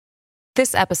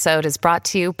This episode is brought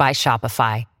to you by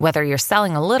Shopify. Whether you're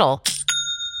selling a little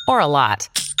or a lot,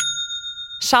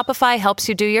 Shopify helps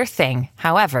you do your thing,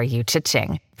 however you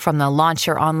cha-ching. From the launch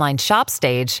your online shop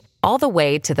stage, all the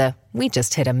way to the we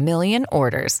just hit 1 million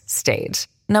orders stage.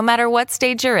 No matter what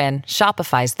stage you're in,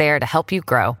 Shopify's there to help you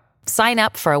grow. Sign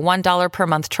up for a $1 per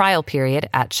month trial period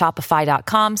at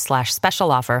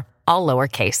shopify.com/special offer, all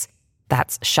lowercase.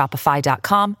 That's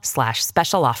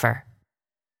shopify.com/special offer.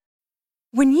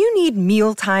 When you need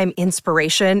mealtime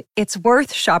inspiration, it's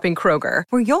worth shopping Kroger,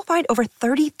 where you'll find over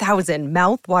 30,000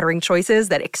 mouth-watering choices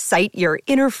that excite your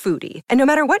inner foodie. And no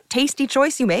matter what tasty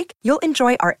choice you make, you'll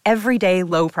enjoy our everyday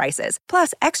low prices,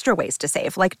 plus extra ways to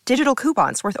save, like digital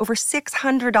coupons worth over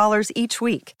 $600 each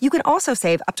week. You can also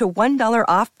save up to $1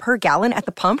 off per gallon at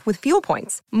the pump with fuel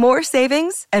points. More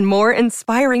savings and more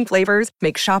inspiring flavors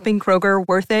make shopping Kroger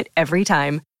worth it every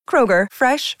time. Kroger,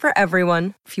 fresh for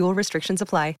everyone. Fuel restrictions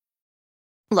apply.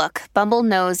 Look, Bumble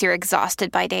knows you're exhausted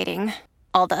by dating.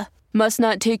 All the, must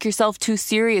not take yourself too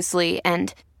seriously,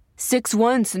 and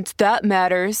 6'1" since that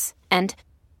matters, and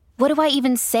what do I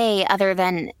even say other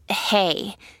than,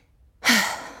 hey?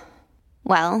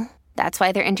 Well, that's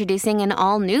why they're introducing an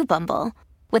all-new Bumble,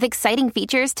 with exciting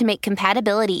features to make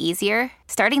compatibility easier,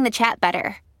 starting the chat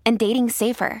better, and dating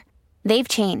safer. They've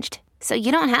changed, so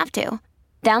you don't have to.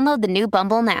 Download the new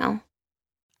Bumble now.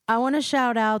 I want to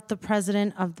shout out the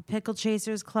president of the Pickle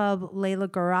Chasers Club, Layla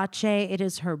Garache. It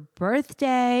is her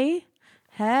birthday.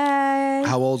 Hey.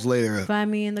 How old's Layla? Find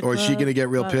me in the Or is she club, going to get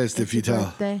real pissed if you tell?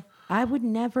 Birthday. I would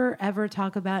never, ever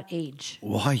talk about age.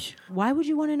 Why? Why would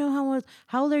you want to know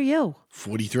how old are you?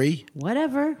 43?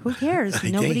 Whatever. Who cares?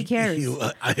 Nobody cares.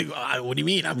 What do you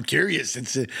mean? I'm curious.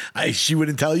 She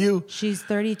wouldn't tell you? She's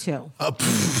 32.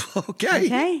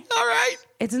 Okay. All right.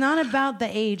 It's not about the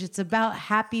age. It's about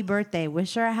happy birthday.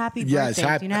 Wish her a happy Yes,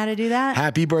 birthday. Do you know how to do that?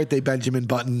 Happy birthday, Benjamin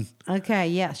Button. Okay,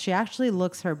 yes. She actually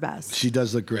looks her best. She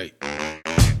does look great.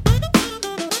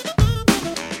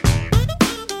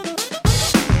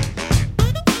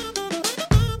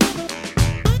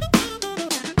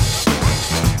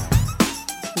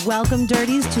 Welcome,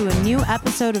 Dirties, to a new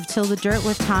episode of Till the Dirt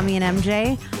with Tommy and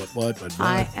MJ. What?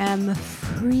 I am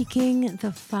freaking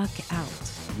the fuck out.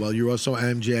 Well, you're also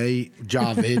MJ,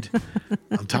 Javid.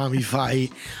 I'm Tommy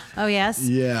Fight. Oh, yes?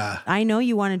 Yeah. I know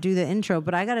you want to do the intro,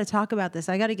 but I got to talk about this.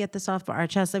 I got to get this off our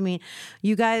chest. I mean,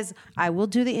 you guys, I will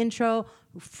do the intro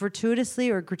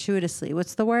fortuitously or gratuitously.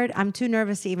 What's the word? I'm too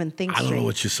nervous to even think straight. I don't know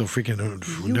what you're so freaking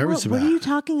nervous about. What are you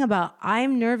talking about?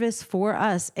 I'm nervous for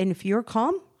us. And if you're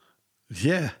calm?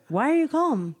 Yeah. Why are you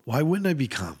calm? Why wouldn't I be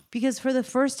calm? Because for the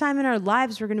first time in our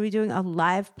lives, we're going to be doing a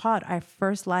live pod, our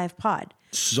first live pod.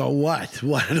 So what?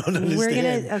 What? I don't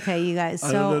understand. Okay, you guys.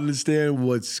 I don't understand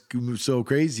what's so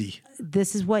crazy.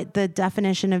 This is what the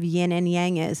definition of yin and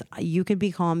yang is. You can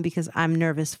be calm because I'm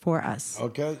nervous for us.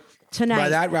 Okay. Tonight. By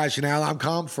that rationale, I'm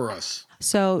calm for us.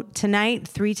 So tonight,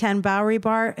 310 Bowery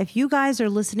Bar. If you guys are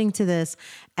listening to this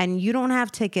and you don't have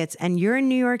tickets and you're in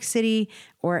New York City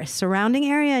or surrounding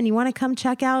area and you want to come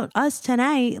check out us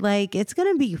tonight, like, it's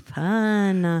going to be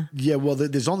fun. Yeah, well,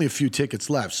 there's only a few tickets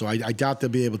left, so I doubt they'll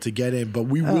be able to get in, but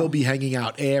we will be hanging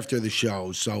out after the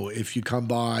show. So if you come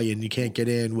by and you can't get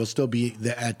in, we'll still be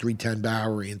at 310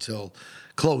 Bowery until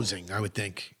closing, I would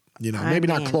think. You know, maybe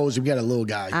not closing. We got a little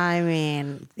guy. I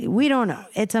mean, we don't know.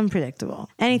 It's unpredictable.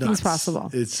 Anything's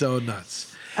possible. It's so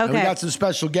nuts. Okay. And we got some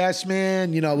special guests,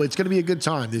 man. You know, it's going to be a good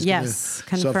time. Yes,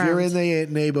 confirmed. So if you're in the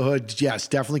neighborhood, yes,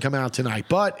 definitely come out tonight.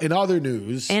 But in other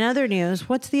news.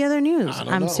 What's the other news?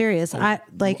 I'm serious. Are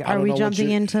we jumping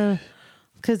into...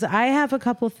 Because I have a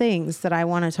couple things that I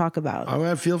want to talk about. All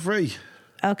right, feel free.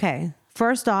 Okay.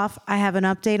 First off, I have an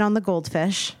update on the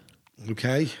goldfish.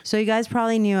 Okay. So you guys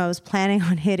probably knew I was planning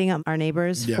on hitting up our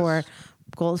neighbors for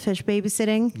goldfish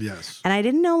babysitting. Yes. And I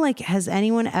didn't know, like, has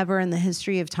anyone ever in the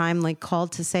history of time, like,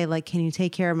 called to say, like, can you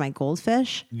take care of my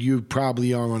goldfish? You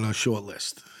probably are on a short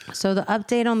list. So the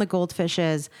update on the goldfish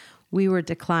is we were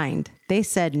declined. They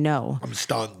said no. I'm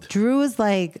stunned. Drew was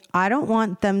like, I don't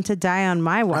want them to die on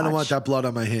my watch. I don't want that blood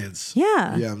on my hands.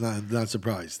 Yeah. Yeah, I'm not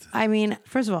surprised. I mean,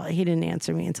 first of all, he didn't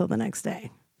answer me until the next day.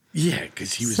 Yeah,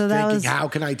 because he was thinking, how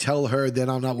can I tell her that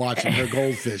I'm not watching her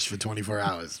goldfish for 24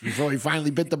 hours? Before he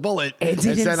finally bit the bullet and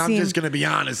said, I'm just going to be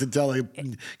honest and tell her,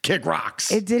 kick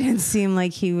rocks. It didn't seem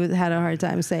like he had a hard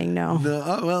time saying no.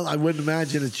 No, well, I wouldn't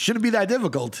imagine. It shouldn't be that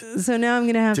difficult. So now I'm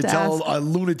going to have to tell ask. A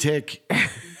lunatic,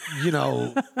 you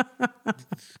know,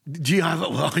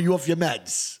 are you off your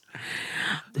meds?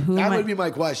 That would be my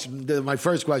question. My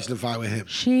first question if I were him.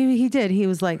 He did. He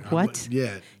was like, what?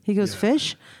 Yeah. He goes,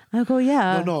 fish? I go,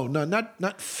 yeah. No,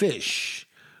 not fish.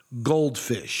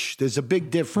 Goldfish. There's a big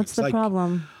difference. What's the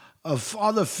problem? of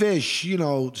other fish,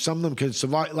 some of them can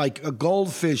survive. Like a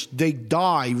goldfish, they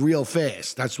die real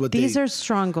fast. That's what These are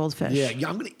strong goldfish. Yeah,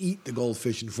 I'm going to eat the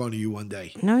goldfish in front of you one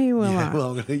day. No, you will Yeah, not. well,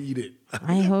 I'm going to eat it.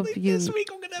 I hope you. This week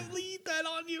I'm going to have to eat that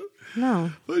on you.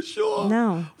 No. For sure.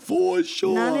 No. For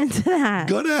sure. Not into that.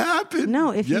 Gonna happen.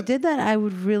 No, if you Yep. did that, I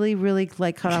would really, really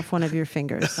like cut off one of your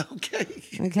fingers. Okay.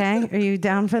 Okay? Are you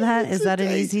down for that? Is that an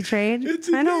okay. easy trade? It's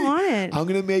I don't okay. want it. I'm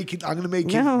gonna make it. I'm gonna make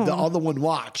No. it the other one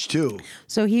watch too.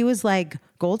 So he was like,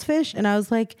 goldfish? And I was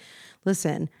like,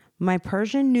 listen, my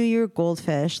Persian New Year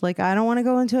goldfish, like, I don't want to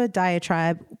go into a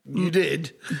diatribe, You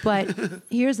did. but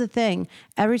here's the thing.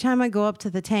 Every time I go up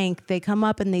to the tank, they come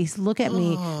up and they look at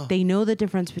me. They know the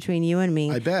difference between you and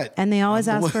me. I bet. And they always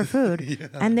I'm the ask for one- food. Yeah.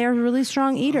 And they're really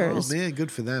strong Oh eaters. man,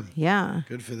 good for them. Yeah.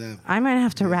 Good for them. I might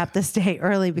have to wrap this day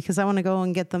early because I want to go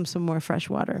and get them some more fresh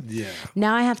water. Yeah.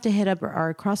 Now I have to hit up our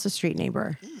across the street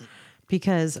neighbor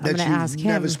because I'm That going to you ask him.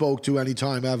 never spoke to any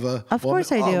time ever. Of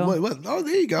course I do. Oh,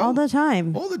 there you go. All the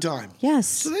time. All the time. Yes.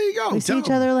 So there you go. We see Tell each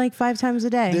him. other like 5 times a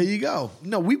day. There you go.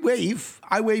 No, we wave.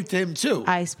 I wave to him too.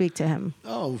 I speak to him.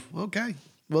 Oh, okay.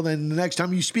 Well, then the next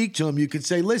time you speak to him, you could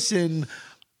say, "Listen,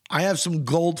 I have some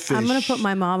goldfish." I'm going to put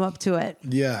my mom up to it.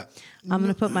 Yeah. I'm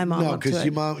going to put my mom No, up to because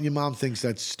it. your mom thinks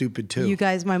that's stupid too. You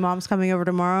guys, my mom's coming over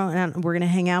tomorrow and we're going to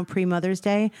hang out pre-Mother's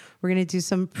Day. We're going to do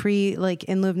some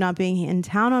in lieu of not being in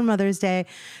town on Mother's Day.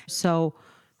 So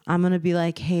I'm going to be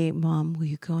like, hey, Mom, will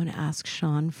you go and ask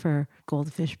Sean for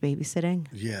goldfish babysitting?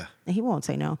 Yeah. And he won't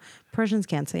say no. Persians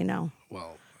can't say no.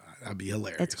 Well, that'd be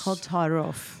hilarious. It's called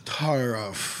tarof.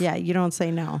 Tarof. Yeah, you don't say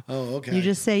no. Oh, okay. You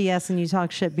just say yes and you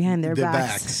talk shit behind their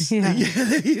backs. yeah, Yeah.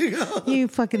 there you go. You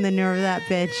fucking the nerve of that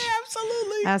bitch.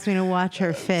 Absolutely. Asked me to watch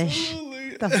her fish. Absolutely.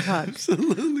 The fuck?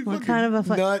 Absolutely. What kind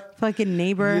of a nut. fucking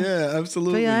neighbor? Yeah,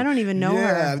 absolutely. But yeah, I don't even know yeah,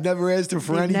 her. I've never asked her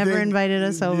for They've anything. never invited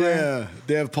us over. Yeah,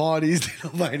 they have parties. They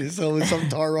don't invite us over. Some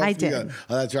Tarof. I did. Yeah.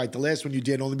 Oh, that's right. The last one you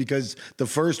did only because the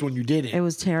first one you didn't. It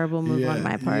was a terrible move yeah, on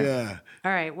my part. Yeah.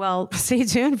 All right. Well, stay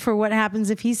tuned for what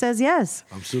happens if he says yes.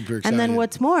 I'm super excited. And then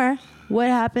what's more, what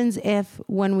happens if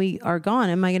when we are gone,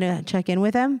 am I going to check in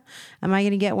with him? Am I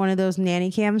going to get one of those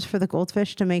nanny cams for the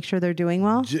goldfish to make sure they're doing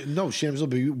well? No, Shams will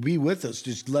be with us.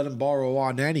 Just let him borrow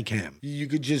our nanny cam. You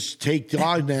could just take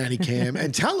our nanny cam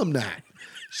and tell him that.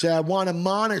 Say, I want to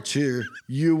monitor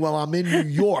you while I'm in New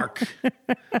York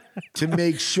to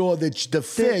make sure that the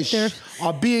fish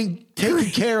are being taken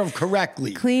care of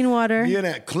correctly. Clean water. You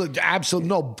know,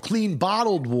 clean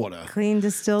bottled water. Clean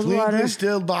distilled Clean water.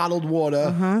 distilled bottled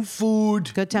water.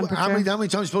 Food. Good temperature. How many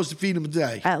times are you supposed to feed them a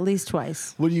day? At least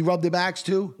twice. When you rub their backs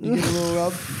too? You give them a little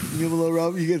rub? You give them a little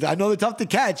rub? I know they're tough to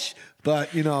catch,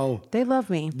 but They love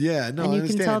me. Yeah, no, and I you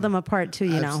can tell understand. them apart too,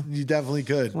 You definitely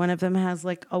could. One of them has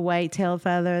like a white tail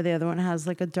feather. The other one has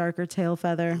like a darker tail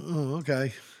feather. Oh,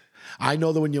 okay. I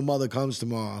know that when your mother comes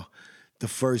tomorrow, the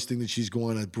first thing that she's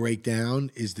going to break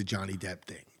down is the Johnny Depp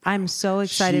thing. I'm so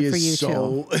excited for you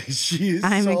too. She is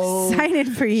I'm so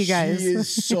excited for you guys. She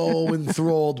is so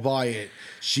enthralled by it.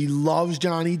 She loves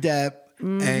Johnny Depp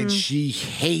and she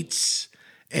hates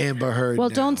Amber Heard. Well,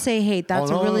 now. don't say hate. That's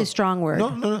Oh, no, a really no. strong word.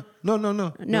 No.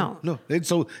 No. It's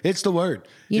the word.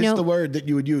 You It's know, the word that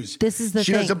you would use. this is the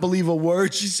She thing. doesn't believe a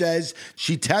word she says.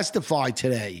 She testified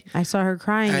today. I saw her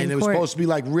crying And in it was court. supposed to be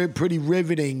like pretty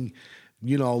riveting,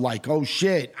 like, oh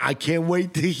shit, I can't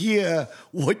wait to hear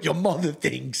what your mother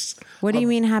thinks. What do you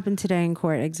mean happened today in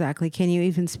court exactly? Can you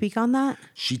even speak on that?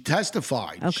 She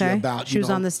testified. Okay. She was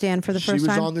on the stand for the first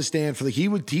time? She was on the stand for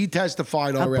he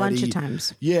testified already. bunch of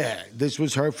times. Yeah. This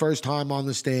was her first time on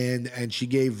the stand, and she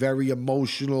gave very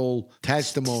emotional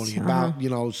testimony about,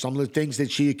 some of the things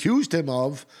that she accused him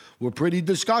of were pretty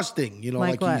disgusting.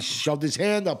 Like he what? shoved his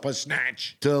hand up her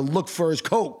snatch to look for his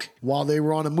Coke while they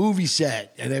were on a movie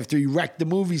set. And after he wrecked the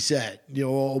movie set,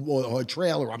 or a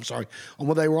trailer, I'm sorry.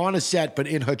 Well, they were on a set, but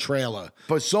in her trailer.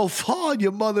 But so far,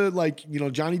 your mother,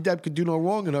 Johnny Depp could do no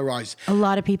wrong in her eyes. A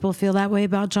lot of people feel that way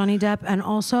about Johnny Depp. And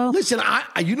also, Listen,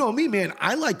 I you know me, man.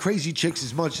 I like crazy chicks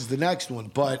as much as the next one.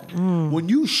 But when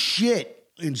you shit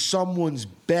in someone's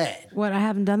bed, what? I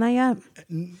haven't done that yet.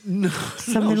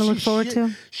 Something to look forward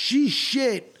to? She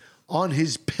shit on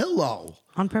his pillow.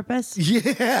 On purpose?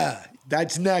 Yeah,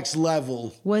 that's next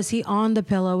level. Was he on the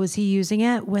pillow? Was he using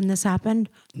it when this happened?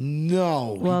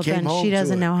 No. Well, he came then home she to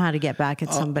doesn't it. know how to get back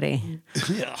at somebody.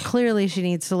 Yeah. Clearly, she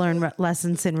needs to learn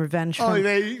lessons in revenge from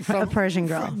a Persian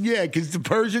girl. Yeah, because the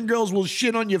Persian girls will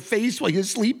shit on your face while you're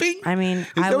sleeping. I mean, is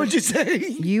that what you're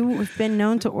saying? You've been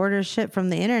known to order shit from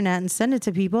the internet and send it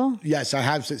to people. Yes, I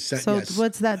have said So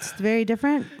yes. that's very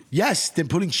different? Yes, than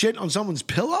putting shit on someone's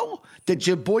pillow that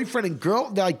your boyfriend and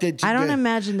girl I don't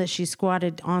imagine that she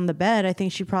squatted on the bed. I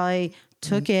think she probably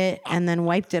took it and then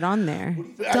wiped it on there.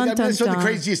 That's one of the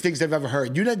craziest things I've ever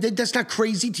heard. You know, that's not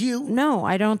crazy to you? No,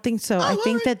 I don't think so. I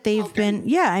think that they've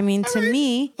been, I mean, to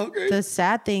me, the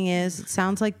sad thing is, it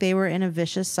sounds like they were in a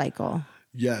vicious cycle.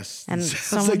 Yes. And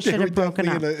someone should have broken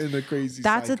up. In a crazy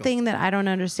That's cycle. the thing that I don't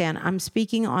understand. I'm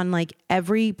speaking on like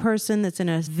every person that's in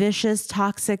a vicious,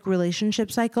 toxic relationship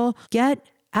cycle. Get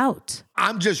out.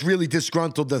 I'm just really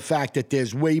disgruntled the fact that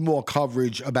there's way more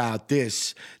coverage about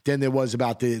this than there was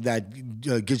about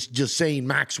Ghislaine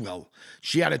Maxwell.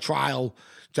 She had a trial.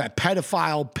 That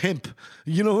pedophile pimp,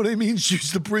 you know what I mean?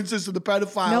 She's the princess of the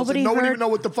pedophiles. No one even know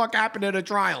what the fuck happened at her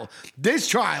trial. This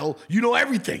trial, you know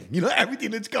everything. You know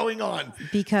everything that's going on.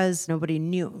 Because nobody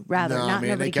knew.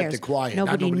 Nobody cares. It quiet.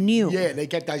 Nobody knew. Yeah, they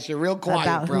kept that shit real quiet,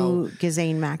 about bro. who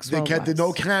Ghislaine Maxwell was.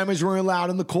 No cameras were allowed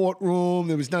in the courtroom.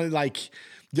 There was nothing like...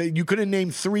 You couldn't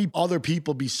name 3 other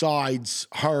people besides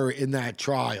her in that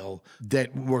trial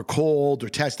that were called or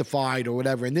testified or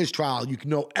whatever. In this trial, you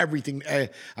can know everything.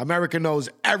 America knows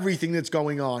everything that's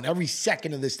going on, every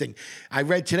second of this thing. I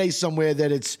read today somewhere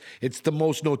that it's the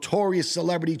most notorious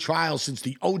celebrity trial since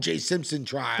the O.J. Simpson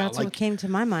trial. That's what came to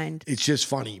my mind. It's just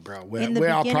funny, bro,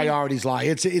 where our priorities lie.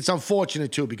 It's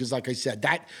unfortunate, too, because like I said,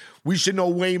 that... We should know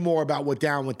way more about what's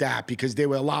down with that because there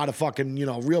were a lot of fucking,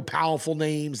 real powerful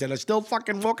names that are still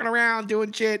fucking walking around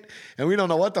doing shit and we don't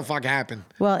know what the fuck happened.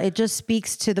 Well, it just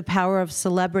speaks to the power of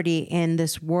celebrity in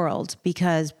this world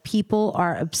because people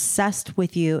are obsessed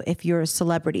with you if you're a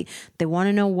celebrity. They want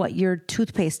to know what your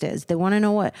toothpaste is. They want to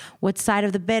know what side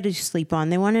of the bed you sleep on.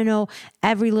 They want to know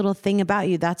every little thing about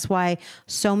you. That's why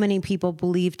so many people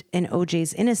believed in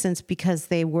OJ's innocence because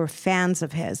they were fans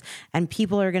of his. And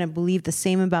people are going to believe the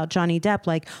same about Johnny Depp,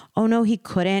 like, oh no, he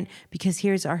couldn't because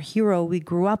here's our hero. We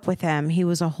grew up with him. He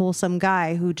was a wholesome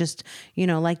guy who just,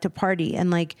 liked to party.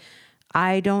 And like,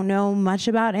 I don't know much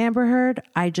about Amber Heard.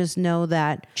 I just know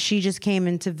that she just came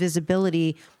into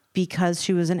visibility because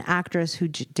she was an actress who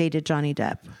dated Johnny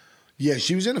Depp. Yeah,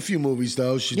 she was in a few movies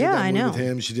though. She did that movie with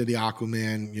him. She did the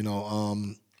Aquaman,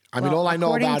 all I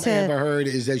know about Amber Heard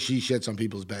is that she shits on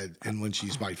people's bed and when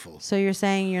she's spiteful. So you're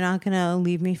saying you're not going to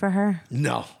leave me for her?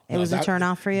 No. It was a turn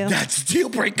off for you? That's a deal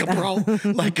breaker, bro.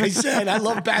 Like I said, I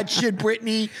love bad shit,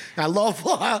 Brittany. I love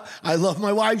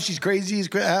my wife. She's crazy as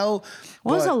hell.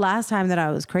 When was the last time that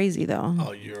I was crazy, though?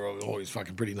 Oh, you're always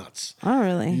fucking pretty nuts. Oh,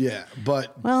 really? Yeah,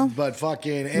 but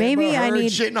fucking Amber maybe Heard I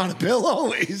need shitting on a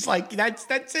pillow is like,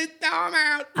 that's it, now I'm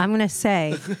out. I'm going to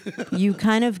say, you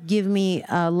kind of give me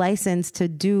a license to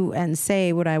do and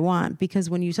say what I want, because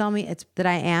when you tell me it's that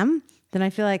I am, then I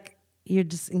feel like you're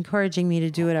just encouraging me to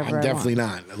do whatever I want. I'm definitely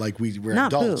not. Like, we're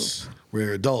not adults. Boo.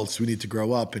 We're adults. We need to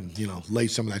grow up and, lay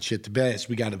some of that shit to bed.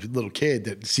 We got a little kid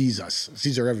that sees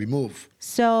our every move.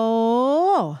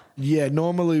 So... Yeah,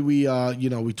 normally we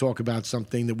talk about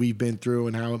something that we've been through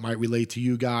and how it might relate to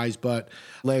you guys. But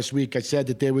last week I said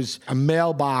that there was a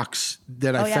mailbox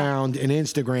that I found in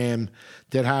Instagram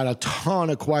that had a ton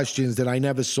of questions that I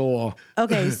never saw.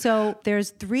 Okay, so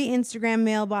there's 3 Instagram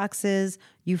mailboxes.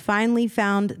 You finally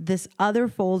found this other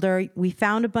folder. We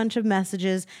found a bunch of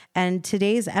messages, and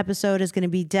today's episode is going to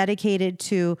be dedicated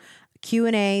to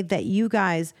Q&A that you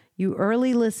guys, you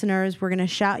early listeners, we're going to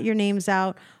shout your names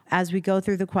out as we go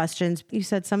through the questions. You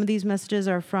said some of these messages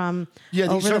are from these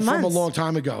over are the from months. a long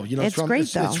time ago. It's great,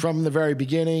 though. It's from the very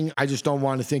beginning. I just don't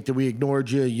want to think that we ignored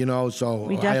you,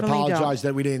 so I apologize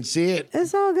that we didn't see it.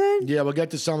 It's all good. Yeah, we'll get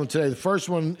to some today. The first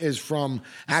one is from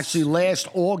actually last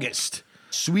August.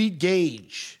 Sweet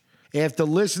Gage. After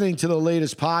listening to the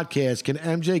latest podcast, can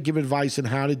MJ give advice on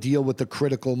how to deal with the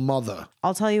critical mother?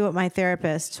 I'll tell you what my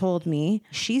therapist told me.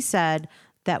 She said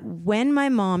that when my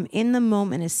mom in the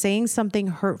moment is saying something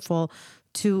hurtful,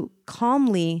 to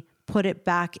calmly put it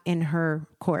back in her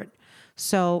court.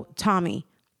 So, Tommy,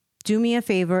 do me a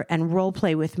favor and role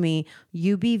play with me.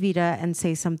 You be Vita and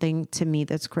say something to me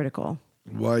that's critical.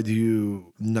 Why do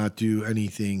you not do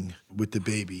anything with the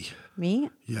baby? Me?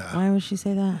 Yeah. Why would she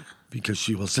say that? Because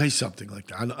she will say something like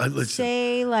that. Listen.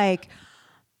 Say like,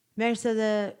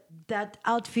 Mercedes, that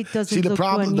outfit doesn't look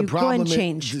good. Go and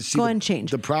change. Go and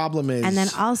change. The problem is... And then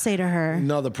I'll say to her...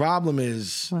 No, the problem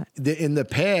is, in the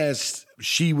past,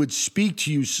 she would speak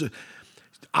to you. So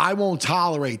I won't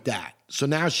tolerate that. So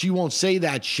now she won't say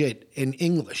that shit in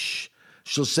English.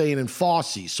 She'll say it in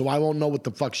Farsi, so I won't know what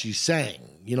the fuck she's saying.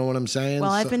 You know what I'm saying?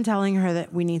 Well, I've been telling her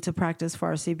that we need to practice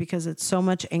Farsi because it's so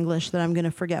much English that I'm going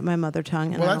to forget my mother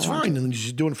tongue. And well, that's fine. And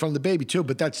she's doing it in front of the baby, too.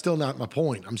 But that's still not my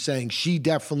point. I'm saying she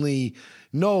definitely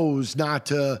knows not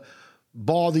to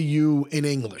bother you in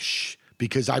English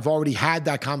because I've already had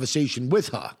that conversation with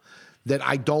her that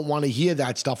I don't want to hear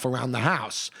that stuff around the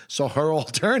house. So her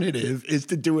alternative is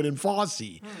to do it in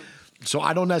Farsi. So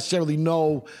I don't necessarily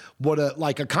know what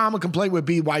a common complaint would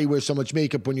be: why you wear so much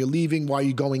makeup when you're leaving, why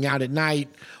you going out at night,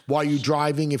 why you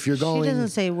driving if you're going. She doesn't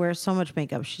say wear so much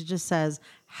makeup. She just says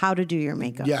how to do your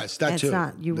makeup. Yes, that it's too. It's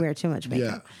not you wear too much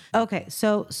makeup. Yeah. Okay,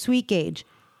 so Sweet Gage.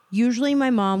 Usually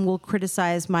my mom will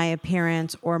criticize my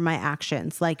appearance or my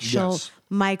actions. Like she'll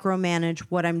micromanage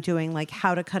what I'm doing, like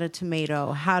how to cut a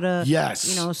tomato, how to,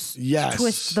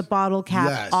 twist the bottle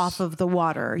cap off of the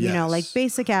water, you know, like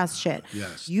basic ass shit.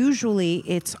 Yes.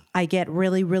 Usually I get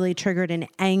really, really triggered and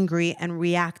angry and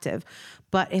reactive.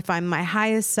 But if I'm my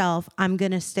highest self, I'm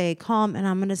going to stay calm and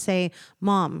I'm going to say,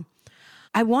 Mom,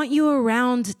 I want you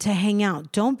around to hang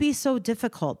out. Don't be so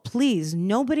difficult. Please.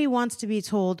 Nobody wants to be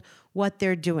told what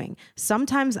they're doing.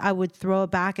 Sometimes I would throw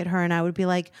it back at her and I would be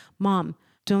like, Mom,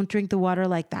 don't drink the water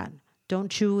like that.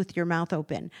 Don't chew with your mouth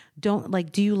open. Do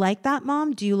you like that,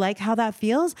 Mom? Do you like how that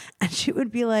feels? And she would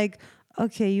be like,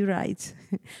 okay, you're right.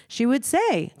 She would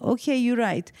say, okay, you're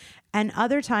right. And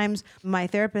other times my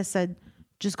therapist said,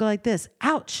 just go like this.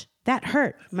 Ouch, that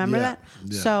hurt. Remember that?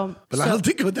 Yeah. But I don't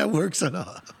think that works at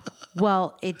all.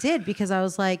 Well, it did, because I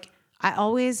was like, I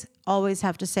always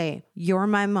have to say, you're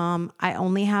my mom. I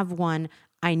only have one.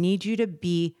 I need you to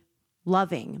be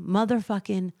loving,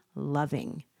 motherfucking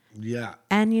loving. Yeah.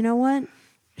 And you know what?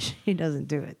 She doesn't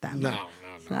do it that much.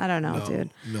 No. I don't know, dude.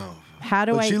 No.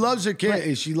 She loves her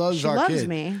kid. She loves our kid. She loves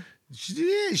me.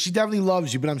 She definitely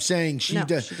loves you, but I'm saying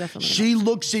she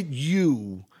looks at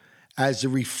you as a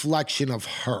reflection of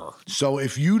her. So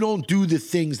if you don't do the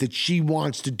things that she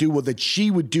wants to do or that she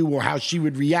would do or how she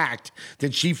would react,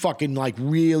 then she fucking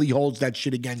really holds that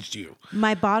shit against you.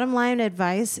 My bottom line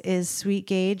advice is, Sweet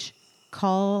Gage,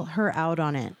 call her out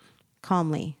on it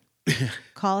calmly.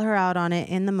 Call her out on it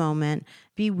in the moment.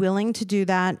 Be willing to do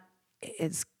that.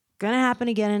 It's going to happen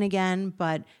again and again,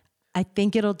 but I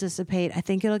think it'll dissipate. I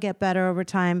think it'll get better over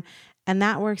time. And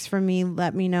that works for me.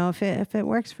 Let me know if it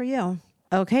works for you.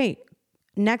 Okay,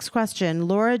 next question.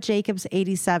 Laura Jacobs,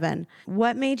 87.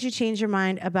 What made you change your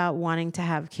mind about wanting to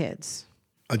have kids?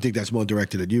 I think that's more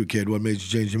directed at you, kid. What made you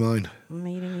change your mind?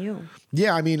 Meeting you.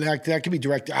 Yeah, I mean, that could be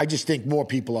directed. I just think more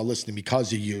people are listening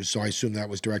because of you, so I assume that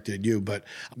was directed at you. But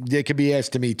it could be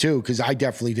asked to me, too, because I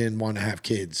definitely didn't want to have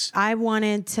kids. I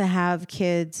wanted to have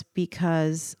kids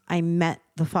because I met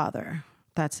the father.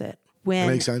 That's it. That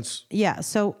makes sense. Yeah,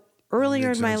 so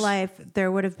earlier in my life,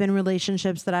 there would have been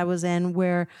relationships that I was in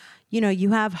where,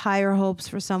 you have higher hopes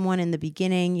for someone in the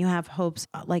beginning. You have hopes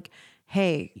like,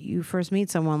 hey, you first meet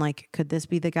someone, like, could this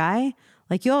be the guy?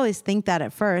 Like, you always think that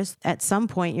at first. At some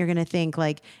point, you're going to think,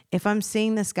 like, if I'm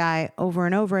seeing this guy over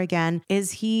and over again,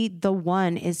 is he the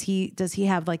one? Does he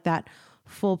have like that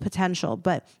full potential?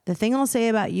 But the thing I'll say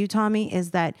about you, Tommy,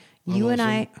 is that you and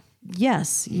I,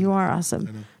 yes, you are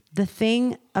awesome. The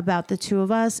thing about the two of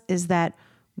us is that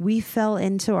we fell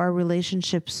into our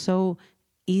relationship so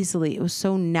easily. It was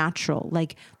so natural.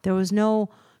 Like, there was no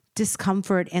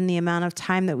discomfort in the amount of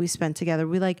time that we spent together.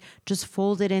 We just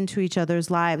folded into each other's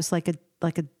lives like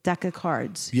a deck of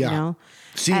cards,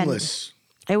 Seamless.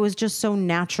 And it was just so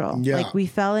natural. Yeah. Like, we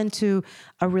fell into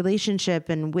a relationship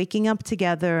and waking up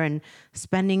together and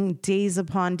spending days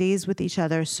upon days with each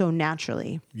other so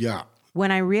naturally. Yeah.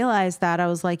 When I realized that, I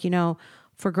was like,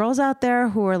 for girls out there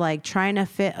who are trying to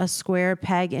fit a square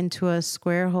peg into a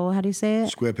square hole, how do you say it?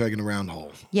 Square peg in a round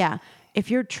hole. Yeah.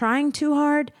 If you're trying too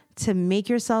hard to make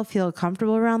yourself feel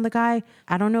comfortable around the guy,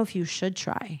 I don't know if you should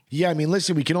try. Yeah, I mean,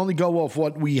 listen, we can only go off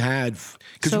what we had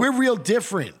because we're real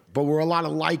different, but we're a lot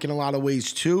alike in a lot of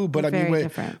ways too. But we're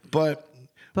different. But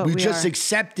we just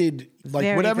accepted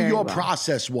whatever your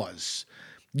process was.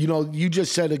 You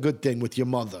just said a good thing with your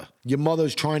mother. Your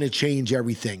mother's trying to change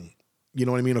everything. You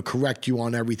know what I mean? Or correct you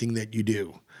on everything that you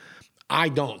do. I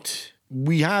don't.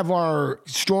 We have our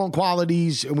strong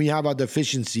qualities and we have our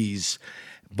deficiencies.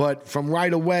 But from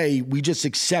right away, we just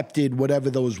accepted whatever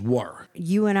those were.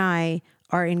 You and I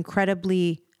are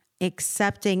incredibly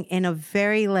accepting in a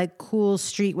very cool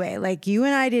street way. You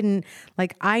and I didn't,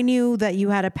 I knew that you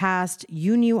had a past.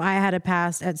 You knew I had a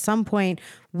past. At some point,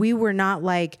 we were not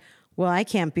well, I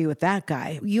can't be with that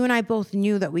guy. You and I both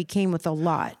knew that we came with a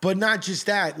lot. But not just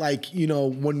that.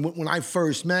 When I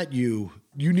first met you,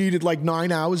 you needed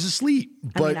 9 hours of sleep.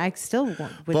 But I still would.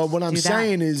 But what I'm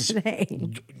saying is,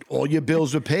 today. all your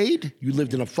bills were paid. You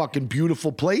lived in a fucking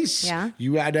beautiful place. Yeah.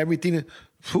 You had everything.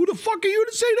 Who the fuck are you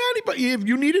to say to anybody? If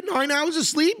you needed 9 hours of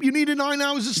sleep, you needed 9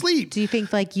 hours of sleep. Do you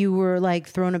think like you were like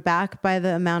thrown aback by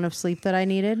the amount of sleep that I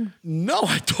needed? No,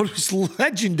 I thought it was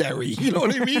legendary. You know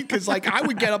what I mean? Because like I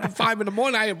would get up at 5 a.m.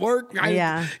 I had work.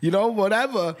 You know,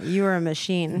 whatever. You were a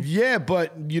machine. Yeah,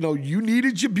 but you know, you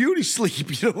needed your beauty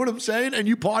sleep. You know what I'm saying? And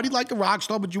you partied like a rock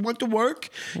star, but you went to work.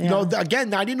 You know,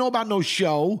 again, I didn't know about no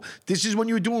show. This is when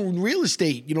you were doing real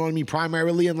estate. You know what I mean?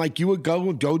 Primarily, and like you would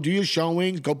go do your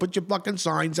showings, go put your fucking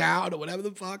signs out or whatever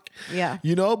the fuck. Yeah.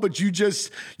 You know, but you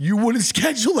wouldn't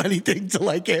schedule anything till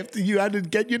like after you had to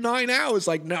get your 9 hours.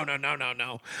 Like, no.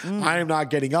 I am not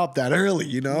getting up that early,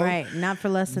 you know? Right. Not for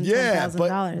less than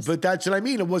 $10,000. But that's what I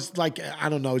mean. It was like, I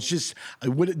don't know. It's just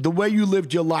the way you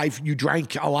lived your life. You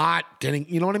drank a lot.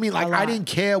 You know what I mean? Like, I didn't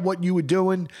care what you were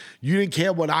doing. You didn't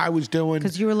care what I was doing.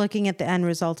 Because you were looking at the end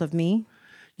result of me.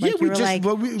 Like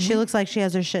she looks like she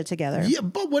has her shit together. Yeah,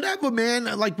 but whatever, man.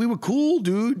 Like, we were cool,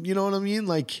 dude. You know what I mean?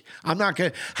 Like, how am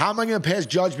I going to pass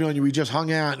judgment on you? We just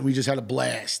hung out and we just had a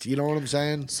blast. You know what I'm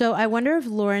saying? So I wonder if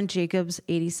Lauren Jacobs,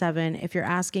 87, if you're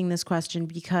asking this question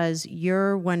because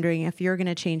you're wondering if you're going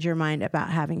to change your mind about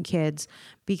having kids,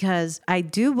 because I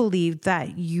do believe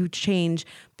that you change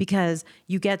because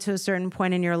you get to a certain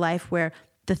point in your life where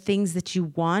the things that you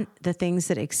want, the things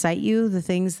that excite you, the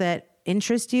things that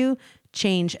interest you,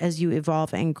 change as you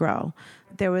evolve and grow.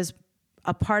 There was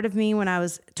a part of me when I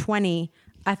was 20,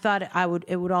 I thought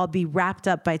it would all be wrapped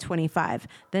up by 25.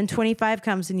 Then 25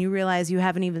 comes and you realize you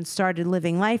haven't even started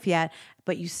living life yet,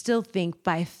 but you still think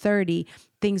by 30,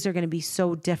 things are going to be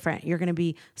so different. You're going to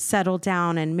be settled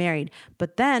down and married.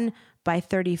 But then by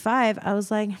 35, I was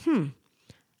like,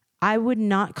 I would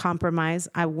not compromise.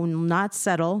 I will not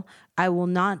settle. I will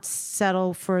not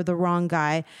settle for the wrong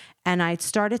guy. And I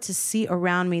started to see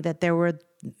around me that there were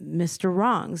Mr.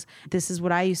 Wrongs. This is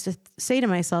what I used to say to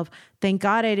myself. Thank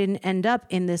God I didn't end up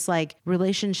in this like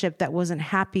relationship that wasn't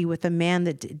happy with a man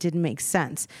that didn't make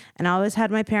sense. And I always had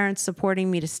my parents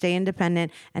supporting me to stay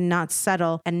independent and not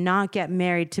settle and not get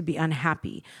married to be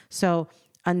unhappy. So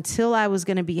until I was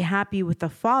going to be happy with the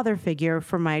father figure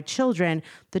for my children,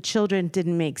 the children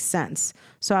didn't make sense.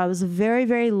 So I was very,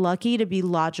 very lucky to be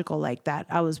logical like that.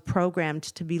 I was programmed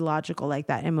to be logical like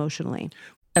that emotionally.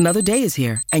 Another day is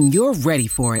here and you're ready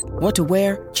for it. What to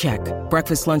wear? Check.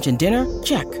 Breakfast, lunch, and dinner?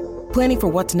 Check. Planning for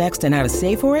what's next and how to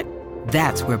save for it?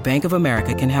 That's where Bank of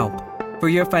America can help. For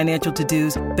your financial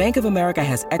to-dos, Bank of America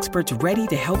has experts ready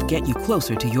to help get you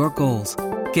closer to your goals.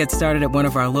 Get started at one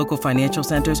of our local financial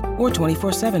centers or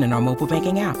 24/7 in our mobile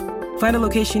banking app. Find a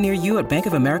location near you at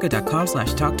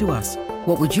bankofamerica.com/talktous.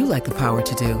 What would you like the power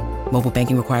to do? Mobile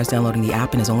banking requires downloading the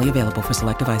app and is only available for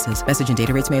select devices. Message and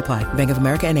data rates may apply. Bank of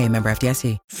America N.A., member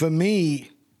FDIC. For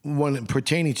me, when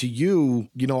pertaining to you,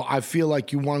 you know, I feel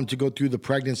like you wanted to go through the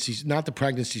pregnancy, not the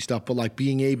pregnancy stuff, but like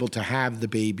being able to have the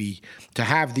baby, to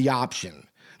have the option.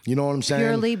 You know what I'm saying?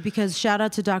 Purely because, shout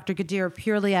out to Dr. Gadir,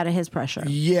 purely out of his pressure.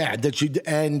 Yeah,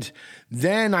 and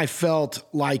then I felt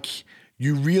like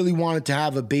you really wanted to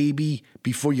have a baby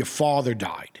before your father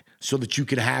died, so that you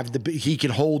could have he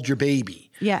could hold your baby.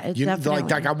 Yeah, definitely.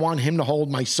 Like I want him to hold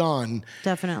my son.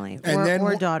 Definitely. And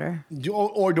or daughter.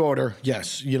 Or daughter,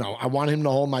 yes. You know, I want him to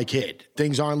hold my kid.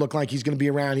 Things aren't looking like he's going to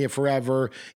be around here forever.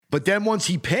 But then once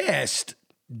he passed,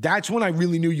 that's when I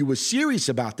really knew you were serious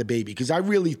about the baby, because I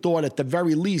really thought at the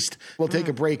very least, we'll take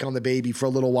a break on the baby for a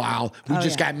little while. We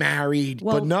just got married.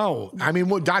 Well, but no, I mean,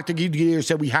 what Dr. Gadir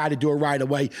said, we had to do it right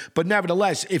away. But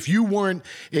nevertheless, if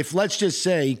let's just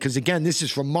say, because again, this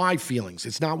is from my feelings.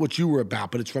 It's not what you were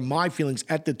about, but it's from my feelings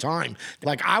at the time.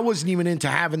 Like, I wasn't even into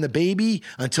having the baby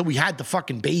until we had the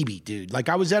fucking baby, dude. Like,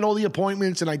 I was at all the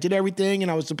appointments and I did everything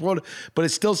and I was supportive, but it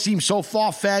still seemed so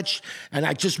far-fetched, and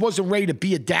I just wasn't ready to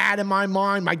be a dad in my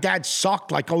mind. My dad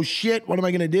sucked. Like, oh shit, what am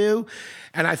I going to do?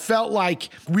 And I felt like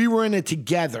we were in it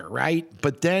together, right?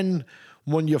 But then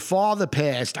when your father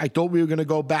passed, I thought we were going to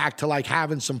go back to like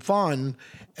having some fun.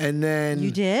 And then...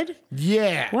 You did?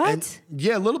 Yeah. What?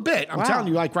 Yeah, a little bit. I'm telling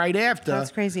you, like right after.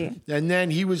 That's crazy. And then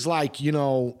he was like, you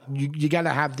know, you got to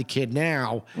have the kid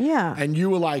now. Yeah. And you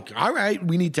were like, all right,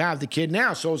 we need to have the kid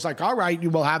now. So it's like, all right,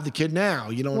 you will have the kid now.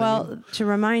 You know what I mean? Well, to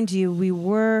remind you, we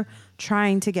were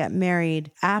trying to get married.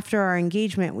 After our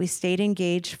engagement, we stayed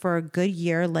engaged for a good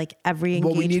year, like every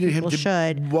engaged people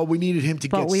should. Well, we needed him to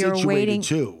get situated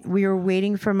too. We were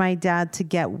waiting for my dad to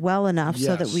get well enough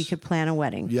so that we could plan a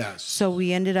wedding. Yes. So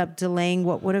we ended up delaying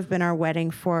what would have been our wedding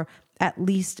for at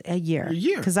least a year. A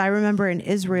year. Because I remember in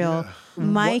Israel,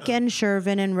 Mike and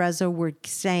Shervin and Reza were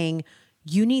saying,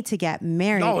 you need to get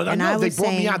married. No, and I I they was brought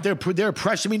saying, me out there. They're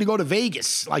pressuring me to go to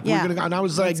Vegas. Like yeah, we're gonna go, and I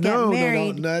was like, let's get no,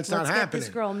 married. that's not Let's happening. get this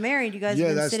girl married. You guys Yeah, have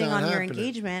been that's sitting not on your happening.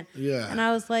 engagement. Yeah. And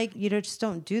I was like, just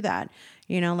don't do that.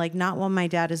 Like not when my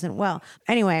dad isn't well.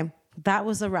 Anyway, that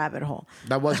was a rabbit hole.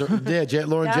 That was Lauren That was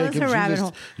Jacobs. a rabbit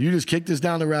hole. You just kicked us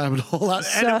down the rabbit hole, and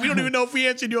So- we don't even know if we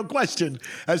answered your question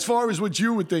as far as what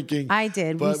you were thinking. I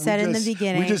did. We But said in the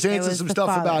beginning, We just it answered was some the stuff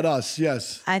father. about us.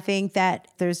 Yes. I think that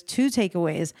there's 2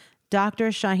 takeaways. Dr.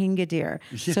 Shaheen Gadir.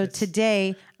 So Yes.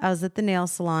 today I was at the nail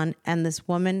salon and this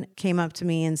woman came up to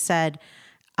me and said,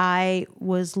 I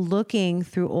was looking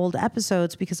through old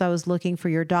episodes because I was looking for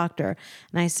your doctor.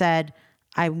 And I said,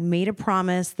 I made a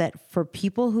promise that for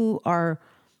people who are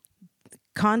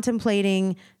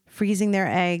contemplating freezing their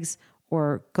eggs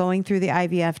or going through the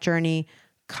IVF journey,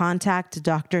 contact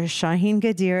Dr. Shaheen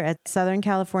Gadir at Southern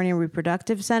California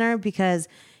Reproductive Center because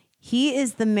he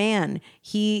is the man.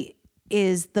 He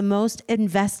is the most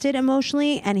invested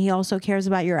emotionally, and he also cares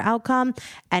about your outcome,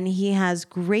 and he has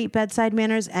great bedside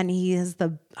manners, and he has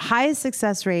the highest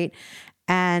success rate,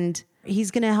 and he's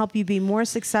going to help you be more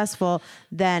successful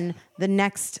than the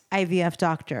next IVF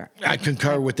doctor. I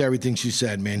concur with everything she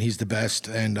said, man. He's the best.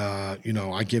 And,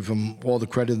 I give him all the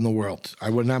credit in the world. I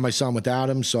wouldn't have my son without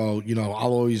him. So,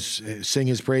 I'll always sing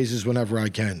his praises whenever I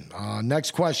can.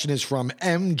 Next question is from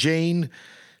M. Jane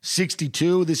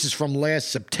 62. This is from last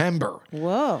September.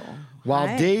 Whoa. While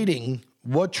Hi. dating,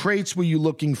 what traits were you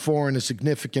looking for in a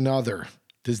significant other?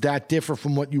 Does that differ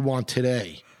from what you want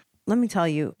today? Let me tell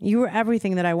you, you were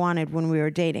everything that I wanted when we were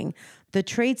dating. The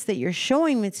traits that you're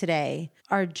showing me today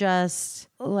are just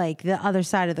like the other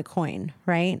side of the coin,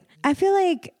 right? I feel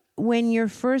like when we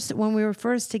were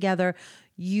first together,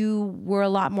 you were a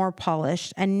lot more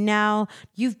polished, and now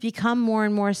you've become more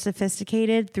and more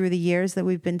sophisticated through the years that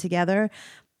we've been together.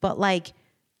 But like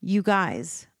you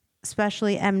guys,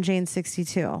 especially M. Jane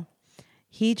 62,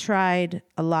 he tried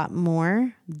a lot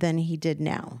more than he did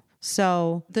now.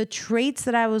 So the traits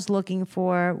that I was looking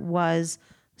for was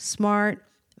smart,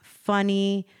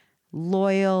 funny,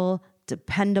 loyal,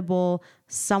 dependable,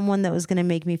 someone that was going to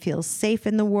make me feel safe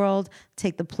in the world,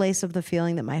 take the place of the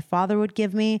feeling that my father would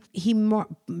give me. He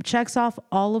checks off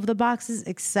all of the boxes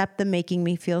except the making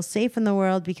me feel safe in the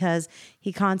world because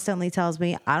he constantly tells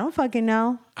me, I don't fucking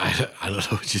know. I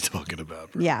don't know what you're talking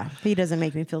about, bro. Yeah, he doesn't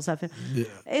make me feel safe. Yeah.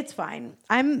 It's fine.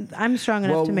 I'm strong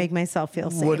enough to make myself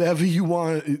feel safe. Whatever you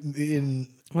want in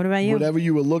What about you? whatever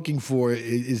you were looking for,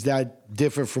 is that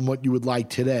different from what you would like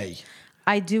today?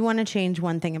 I do want to change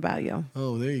one thing about you.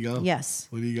 Oh, there you go. Yes.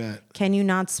 What do you got? Can you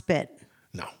not spit?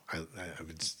 No,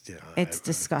 It's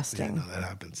disgusting. Yeah, no, that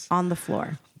happens. On the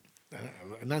floor.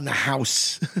 Not in the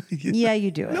house. Yeah, you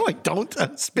do it. No, I don't.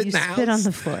 I spit in the house. spit on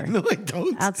the floor. No, I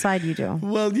don't. Outside you do.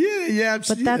 Well, yeah.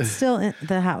 But that's still in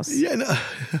the house. Yeah, no.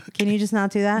 Can you just not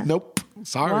do that? Nope.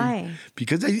 Sorry. Why?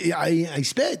 Because I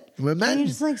spit. We're men. Can you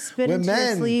just like spit We're into your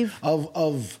men sleeve?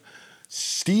 of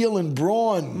steel and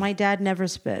brawn. My dad never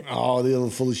spit. Oh, they're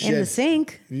full of shit. In the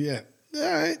sink? Yeah. All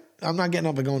right. I'm not getting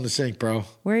up and going to the sink, bro.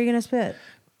 Where are you going to spit?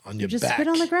 On your Just back. spit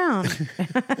on the ground.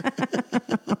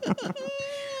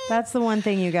 That's the one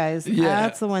thing, you guys. Yeah.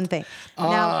 That's the one thing.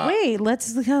 Now, wait,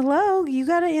 hello. You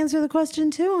got to answer the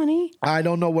question too, honey. I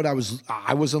don't know what I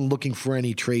wasn't looking for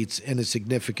any traits in a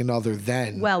significant other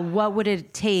then. Well, what would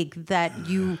it take that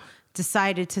you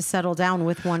decided to settle down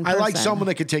with one I person? like someone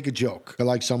that could take a joke. I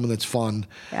like someone that's fun.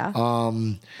 Yeah.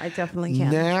 I definitely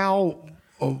can. Now,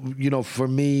 for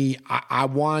me, I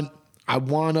want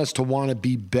us to want to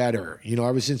be better.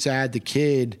 Ever since I had the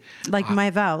kid. Like my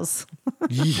vows.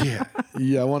 Yeah.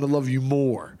 I want to love you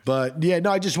more. But yeah,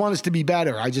 no, I just want us to be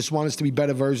better. I just want us to be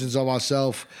better versions of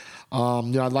ourselves.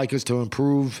 I'd like us to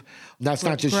improve. That's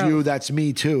not just Growth. you, that's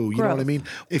me too. You know what I Growth. mean?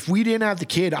 If we didn't have the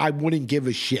kid, I wouldn't give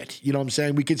a shit. You know what I'm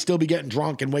saying? We could still be getting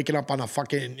drunk and waking up on a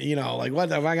fucking, like what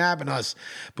the fuck happened to us?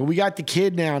 But we got the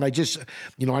kid now, and I just, I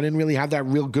didn't really have that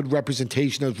real good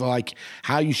representation of like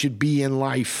how you should be in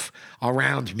life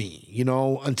around me,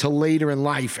 until later in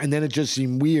life. And then it just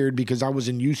seemed weird because I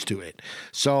wasn't used to it.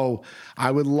 So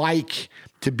I would like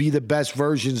to be the best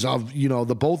versions of,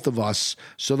 the both of us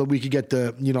so that we could get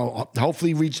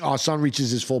hopefully our son reaches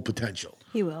his full potential.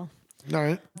 He will. All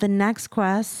right. The next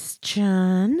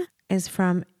question is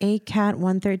from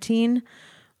ACAT113.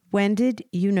 When did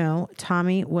you know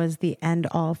Tommy was the end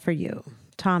all for you?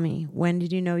 Tommy, when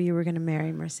did you know you were going to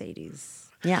marry Mercedes?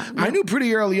 Yeah. I knew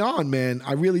pretty early on, man.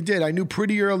 I really did. I knew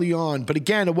pretty early on. But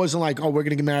again, it wasn't like, we're going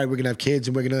to get married, we're going to have kids,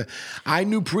 and I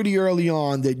knew pretty early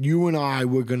on that you and I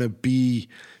were going to be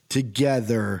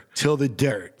together till the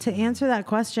dirt. To answer that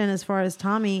question, as far as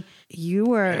Tommy, you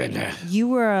were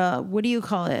what do you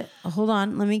call it? Hold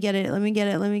on. Let me get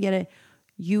it.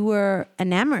 you were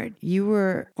enamored. You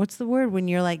were, what's the word when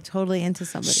you're like totally into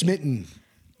somebody? Smitten.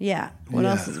 Yeah. What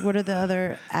else? What are the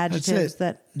other adjectives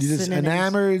that? You just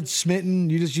enamored,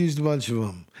 smitten. You just used a bunch of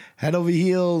them. Head over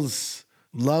heels,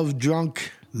 love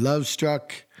drunk, love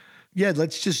struck. Yeah,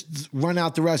 let's just run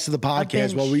out the rest of the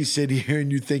podcast while we sit here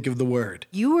and you think of the word.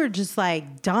 You were just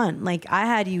like done. Like I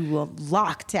had you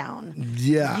locked down.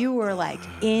 Yeah. You were like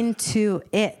into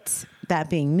it. That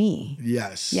being me.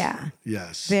 Yes. Yeah.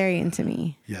 Yes. Very into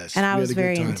me. Yes. And I was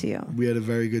very into you. We had a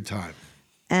very good time.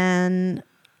 And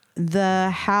the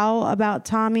how about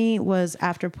Tommy was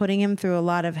after putting him through a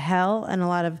lot of hell and a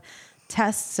lot of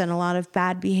tests and a lot of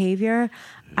bad behavior,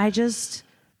 I just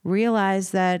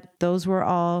realized that those were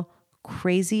all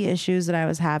crazy issues that I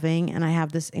was having. And I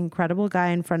have this incredible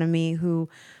guy in front of me who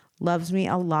loves me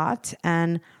a lot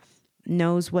and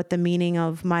knows what the meaning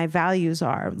of my values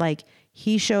are. Like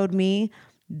he showed me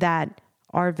that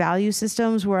our value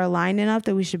systems were aligned enough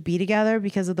that we should be together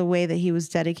because of the way that he was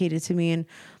dedicated to me and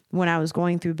when I was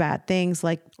going through bad things,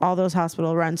 like all those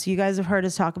hospital runs. So you guys have heard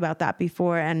us talk about that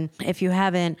before. And if you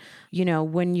haven't, you know,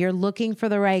 when you're looking for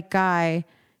the right guy,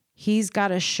 he's got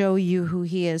to show you who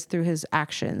he is through his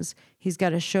actions. He's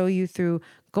got to show you through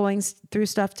going through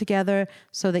stuff together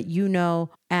so that you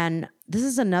know. And this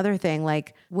is another thing,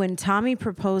 like when Tommy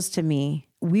proposed to me,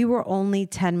 we were only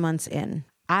 10 months in.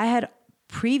 I had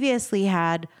previously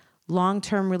had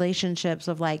long-term relationships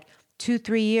of like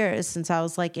 2-3 years since I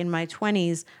was like in my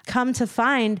 20s. Come to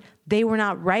find they were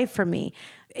not right for me.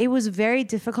 It was very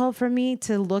difficult for me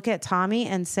to look at Tommy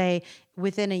and say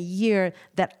within a year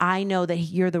that I know that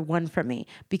you're the one for me,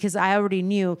 because I already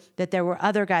knew that there were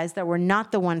other guys that were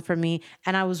not the one for me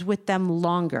and I was with them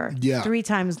longer, 3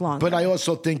 times longer. But I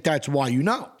also think that's why you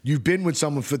know. You've been with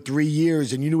someone for 3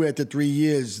 years and you knew after 3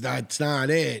 years that's not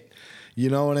it. You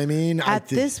know what I mean? At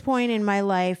this point in my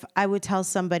life, I would tell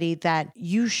somebody that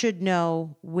you should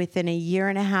know within a year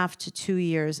and a half to 2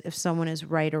 years if someone is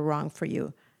right or wrong for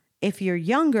you. If you're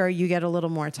younger, you get a little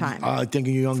more time. I think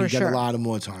when you're younger, you get a lot of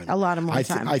more time. A lot of more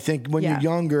time. I think when you're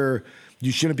younger,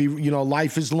 you shouldn't be, you know,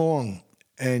 life is long.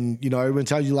 And, you know, everyone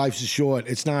tells you life is short.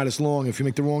 It's not as long. If you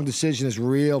make the wrong decision, it's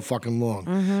real fucking long.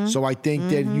 Mm-hmm. So I think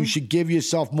that you should give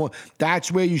yourself more.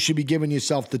 That's where you should be giving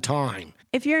yourself the time.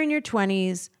 If you're in your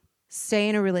 20s, stay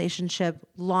in a relationship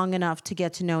long enough to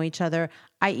get to know each other.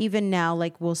 I even now,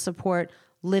 like, will support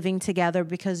living together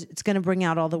because it's going to bring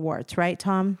out all the warts, right,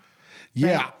 Tom?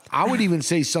 Yeah, right? I would even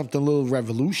say something a little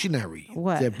revolutionary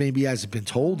that maybe hasn't been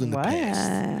told in the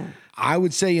past. I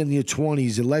would say in your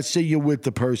 20s, and let's say you're with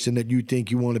the person that you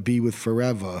think you want to be with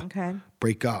forever,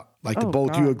 break up. Like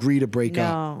you agree to break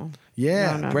up.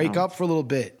 Yeah, break up for a little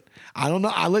bit. I don't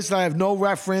know. Listen, I have no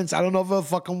reference. I don't know if it'll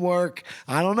fucking work.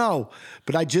 I don't know.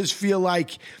 But I just feel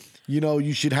like, you know,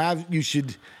 you should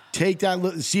take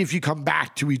that, see if you come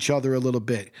back to each other a little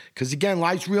bit. Because again,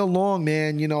 life's real long,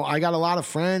 man. You know, I got a lot of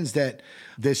friends that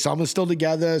some are still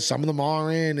together, some of them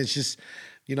aren't. It's just,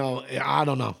 you know, I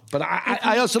don't know. But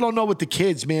I also don't know with the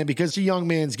kids, man, because it's a young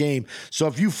man's game. So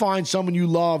if you find someone you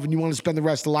love and you want to spend the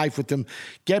rest of life with them,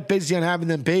 get busy on having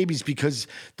them babies, because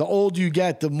the older you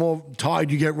get, the more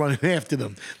tired you get running after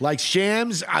them. Like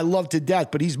Shams, I love to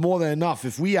death, but he's more than enough.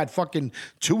 If we had fucking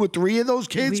 2 or 3 of those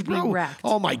kids, bro,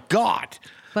 oh my God.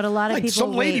 But a lot of people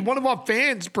some lady, one of our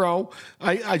fans, bro,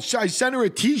 I sent her a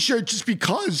T-shirt just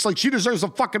because, like, she deserves a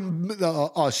fucking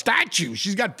statue.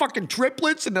 She's got fucking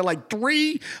triplets, and they're like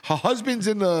 3. Her husband's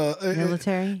in the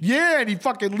military. Yeah, and he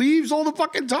fucking leaves all the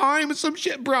fucking time and some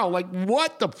shit, bro. Like,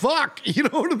 what the fuck? You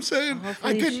know what I'm saying?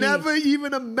 Hopefully I could never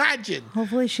even imagine.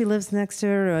 Hopefully she lives next to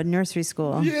a nursery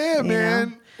school. Yeah, man.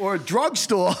 Know? Or a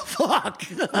drugstore. Fuck.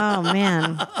 Oh,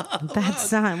 man.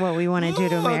 That's not what we want to do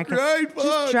to America. Right,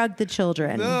 just drug the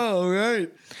children. No,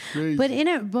 right. Crazy.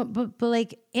 But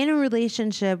like in a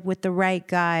relationship with the right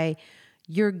guy,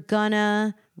 you're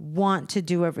gonna want to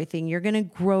do everything. You're going to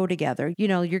grow together. You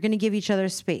know, you're going to give each other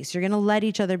space. You're going to let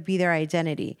each other be their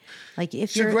identity. Like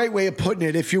if it's a great way of putting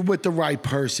it, if you're with the right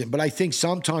person. But I think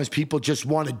sometimes people just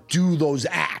want to do those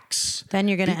acts. Then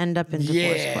you're going to end up in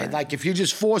divorce court. Like if you're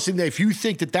just forcing if you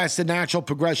think that that's the natural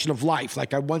progression of life.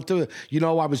 Like I went to,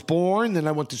 I was born, then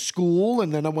I went to school,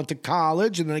 and then I went to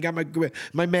college, and then I got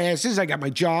my master's, I got my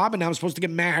job, and now I'm supposed to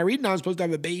get married, now I'm supposed to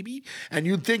have a baby. And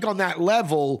you think on that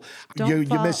level, you're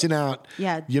missing out.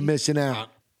 Yeah. You're missing out.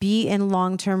 Be in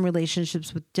long-term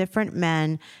relationships with different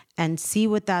men and see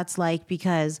what that's like,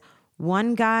 because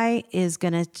One guy is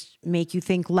going to make you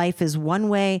think life is one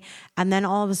way. And then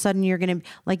all of a sudden you're going to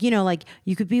like, like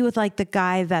you could be with like the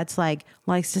guy that's like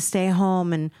likes to stay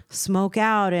home and smoke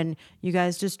out and you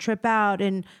guys just trip out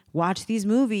and watch these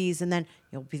movies. And then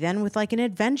you'll be then with like an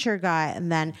adventure guy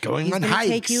and then Going on hikes.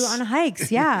 Take you on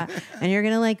hikes. Yeah. And you're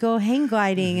going to like go hang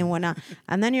gliding and whatnot.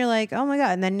 And then you're like, oh my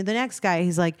God. And then the next guy,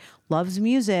 he's like, loves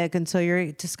music. And so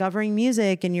you're discovering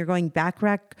music and you're going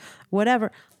backpack,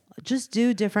 whatever. Just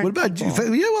do different. What about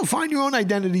people. you? Yeah, well, find your own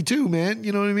identity too, man.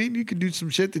 You know what I mean? You can do some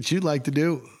shit that you'd like to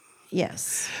do.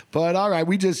 Yes. But all right,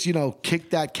 we just,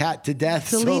 kicked that cat to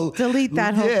death. Delete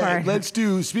that whole part. Let's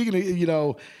do, speaking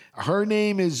of, her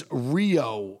name is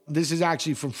Rio. This is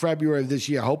actually from February of this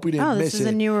year. I hope we didn't miss it. This is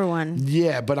a newer one.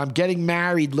 Yeah, but I'm getting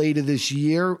married later this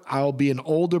year. I'll be an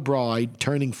older bride,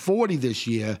 turning 40 this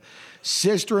year.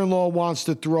 Sister-in-law wants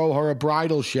to throw her a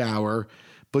bridal shower,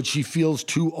 but she feels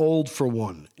too old for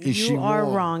one. Is she wrong? You are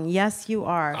wrong. Yes, you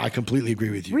are. I completely agree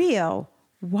with you. Rio,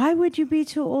 why would you be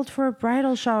too old for a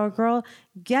bridal shower, girl?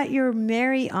 Get your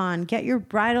Mary on. Get your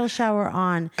bridal shower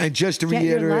on. And just to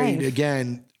reiterate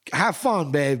again, have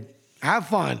fun, babe. Have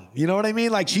fun. You know what I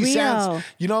mean? Like she Rio, sounds,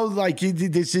 like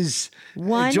this is,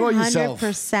 enjoy yourself.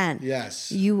 100%.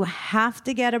 Yes. You have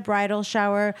to get a bridal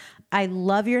shower. I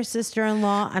love your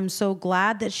sister-in-law. I'm so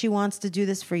glad that she wants to do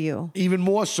this for you. Even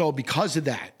more so because of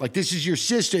that. Like, this is your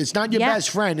sister. It's not your best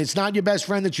friend. It's not your best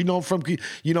friend that you know from,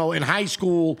 in high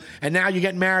school, and now you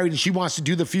get married and she wants to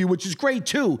do the for you, which is great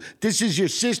too. This is your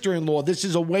sister-in-law. This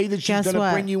is a way that she's going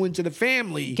to bring you into the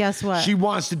family. Guess what? She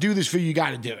wants to do this for you. You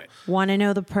got to do it. Want to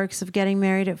know the perks of getting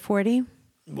married at 40?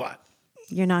 What?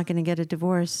 You're not going to get a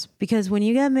divorce. Because when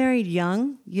you get married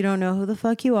young, you don't know who the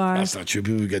fuck you are. That's not true.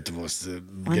 People get divorced,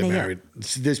 get married.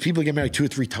 There's people who get married 2 or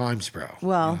 3 times, bro.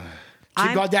 Well, Kim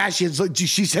Kardashian,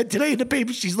 she said today in the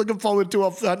paper she's looking forward to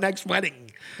her next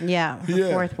wedding. Yeah,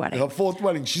 her fourth wedding. Her 4th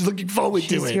wedding. She's looking forward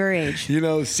to it. She's your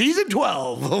age. Season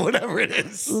 12 or whatever it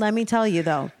is. Let me tell you,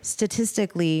 though,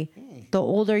 statistically, the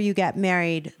older you get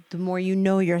married, the more you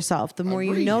know yourself. The more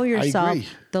you know yourself,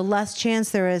 the less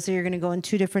chance there is that you're going to go in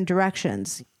 2 different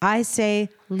directions. I say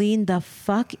lean the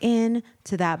fuck in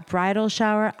to that bridal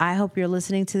shower. I hope you're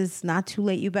listening to this. It's not too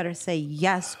late. You better say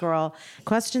yes, girl.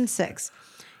 Question 6.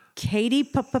 Katie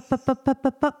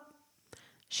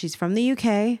She's from the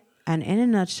UK, and in a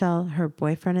nutshell, her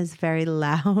boyfriend is very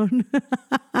loud.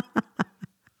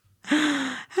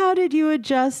 How did you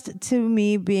adjust to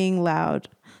me being loud?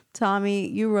 Tommy,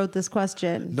 you wrote this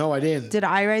question. No, I didn't. Did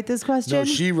I write this question? No,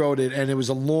 she wrote it, and it was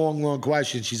a long, long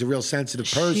question. She's a real sensitive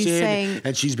person, She's saying,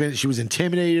 and she was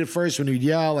intimidated at first when he'd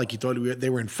yell, like he thought they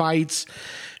were in fights.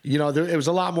 It was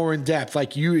a lot more in depth.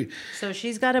 Like you. So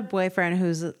she's got a boyfriend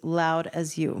who's loud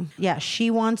as you. Yeah,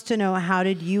 she wants to know, how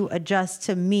did you adjust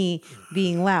to me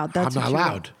being loud? I'm not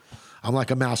loud. I'm like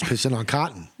a mouse pissing on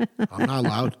cotton. I'm not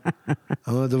loud. I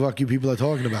don't know what the fuck you people are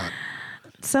talking about.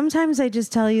 Sometimes I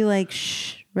just tell you, like,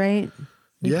 shh, right?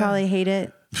 You probably hate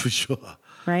it. For sure.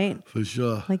 Right? For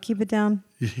sure. Like, keep it down.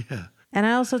 Yeah. And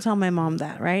I also tell my mom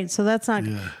that, right? So that's not,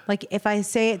 like, if I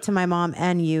say it to my mom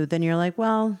and you, then you're like,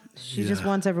 well, she just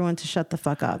wants everyone to shut the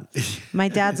fuck up. My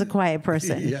dad's a quiet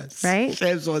person. Yes. Right?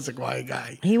 Sam's was a quiet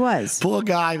guy. He was. Poor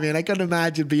guy, man. I couldn't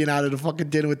imagine being out at a fucking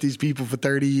dinner with these people for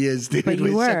 30 years. Dude. But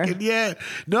you were.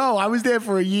 No, I was there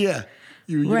for a year.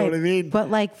 You know what I mean? But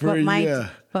my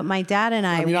dad and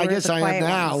I guess I am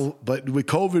now, ones. but with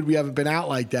COVID, we haven't been out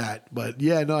like that. But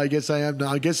I guess I am now.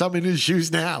 I guess I'm in his shoes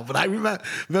now. But I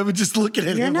remember just looking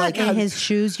at him. You're not in his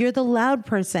shoes. You're the loud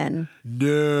person.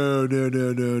 No.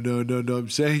 I'm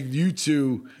saying you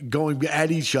two going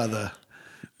at each other.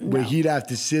 Where he'd have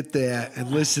to sit there and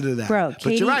listen to that. Bro,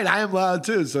 but you're right. I am loud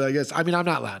too. So I guess, I'm not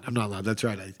loud. I'm not loud. That's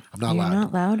right. I'm not loud. You're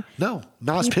not loud? No.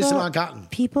 Mouse pissing on cotton.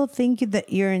 People think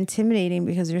that you're intimidating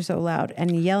because you're so loud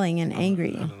and yelling and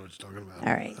angry. I don't know what you're talking about.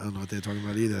 All right. I don't know what they're talking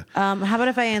about either. How about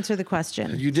if I answer the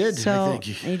question? You did. So I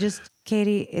think.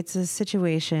 Katie, it's a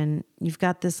situation. You've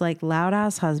got this like loud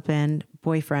ass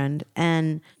boyfriend,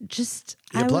 and just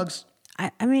earplugs.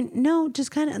 I mean, no,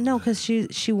 just kind of, no, because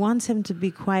she wants him to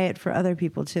be quiet for other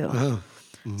people too.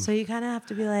 Mm-hmm. So you kind of have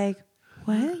to be like,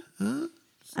 what?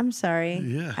 I'm sorry.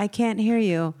 Yeah. I can't hear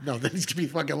you. No, then he's going to be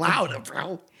fucking louder,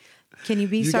 bro. Can you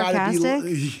be sarcastic?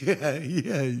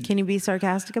 Yeah. Can you be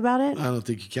sarcastic about it? I don't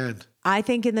think you can. I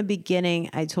think in the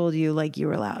beginning, I told you like you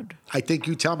were loud. I think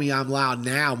you tell me I'm loud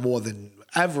now more than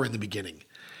ever in the beginning.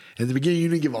 In the beginning, you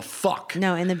didn't give a fuck.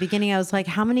 No, in the beginning, I was like,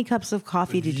 how many cups of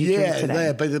coffee did you drink today?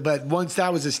 Yeah, but once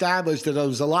that was established that I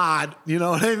was a lot, you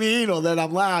know what I mean? Or that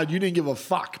I'm loud, you didn't give a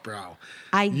fuck, bro.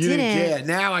 You didn't care.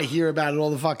 Now I hear about it all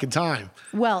the fucking time.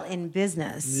 Well, in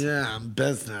business. Yeah,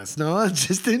 business. No,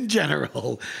 just in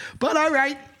general. But all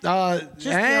right. Just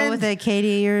go with it,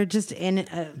 Katie. You're just in.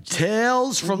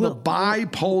 Tales from the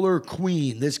Bipolar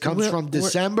Queen. This comes from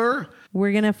December.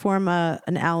 We're going to form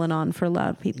an Al-Anon for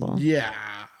loud people. Yeah.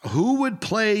 Who would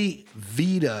play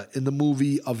Vita in the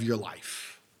movie of your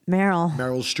life? Meryl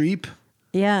Streep?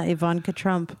 Yeah, Ivanka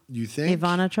Trump. You think?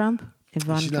 Ivana Trump?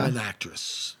 Ivanka. She's not an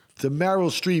actress. The Meryl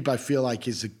Streep, I feel like,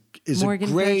 is a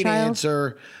great Fairchild?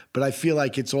 answer, but I feel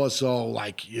like it's also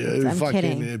like I'm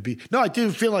kidding. No, I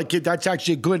do feel like that's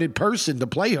actually a good person to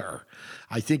play her.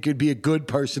 I think it'd be a good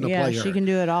person to play her. Yeah, she can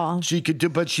do it all. She could do,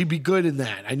 but she'd be good in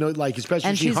that. I know, like, especially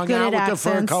and if she she's hung out with her for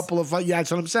a accents. couple of, yeah,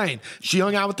 that's what I'm saying. She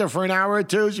hung out with her for an hour or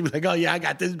two. She'd be like, oh yeah, I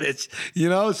got this bitch, you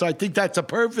know? So I think that's a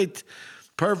perfect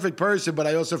person, but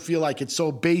I also feel like it's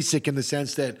so basic in the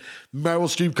sense that Meryl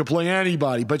Streep could play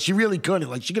anybody, but she really couldn't.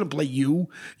 Like, she couldn't play you.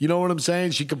 You know what I'm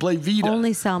saying? She could play Vita.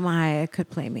 Only Salma Hayek could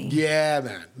play me. Yeah,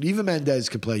 man. Eva Mendes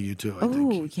could play you too, I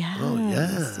think. Yeah. Oh,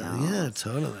 yeah. Yeah,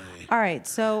 totally. All right.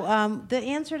 So the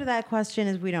answer to that question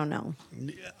is we don't know.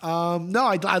 No,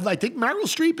 I think Meryl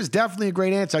Streep is definitely a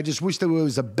great answer. I just wish there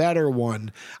was a better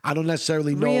one. I don't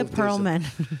necessarily know. Rhea Perlman.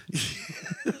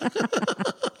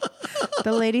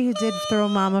 The lady who did Throw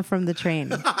Mama from the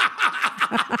Train.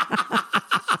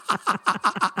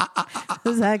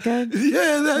 Is that good?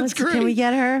 Yeah, that's great. Can we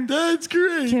get her? That's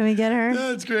great. Can we get her?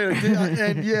 That's great.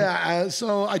 And yeah,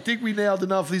 so I think we nailed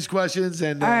enough of these questions.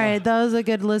 And all right, that was a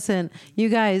good listen. You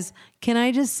guys, can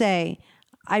I just say,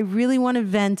 I really want to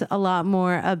vent a lot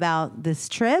more about this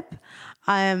trip.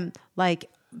 I'm like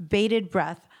bated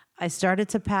breath. I started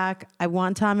to pack. I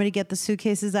want Tommy to get the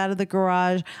suitcases out of the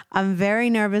garage. I'm very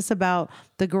nervous about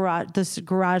the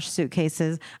garage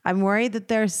suitcases. I'm worried that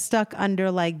they're stuck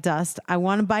under like dust. I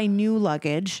want to buy new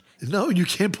luggage. No, you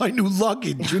can't buy new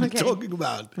luggage. What are you talking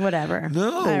about? Whatever.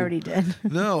 No. I already did.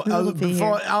 No.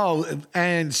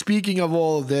 And speaking of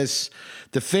all of this,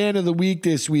 the fan of the week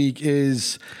this week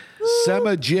is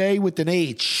Sema J with an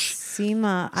H.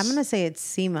 Sema. I'm going to say it's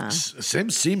Sema.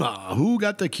 Sema. Who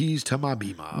got the keys to my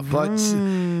Beamer? But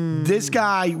this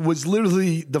guy was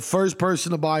literally the first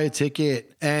person to buy a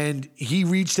ticket, and he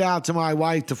reached out to my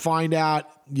wife to find out,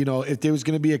 you know, if there was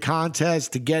going to be a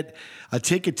contest to get a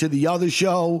ticket to the other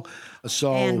show.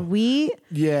 So and he's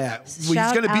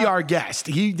going to be our guest.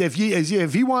 If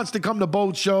he wants to come to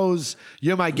both shows,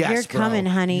 you're my guest. You're coming,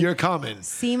 honey. You're coming.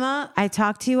 Sema, I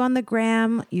talked to you on the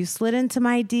gram. You slid into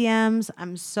my DMs.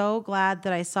 I'm so glad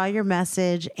that I saw your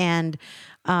message. And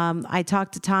I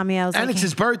talked to Tommy. I was and it's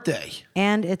his birthday.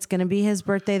 And it's going to be his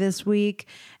birthday this week.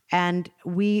 And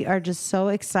we are just so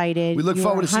excited. We look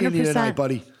forward to seeing you tonight,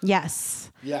 buddy. Yes.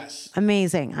 Yes.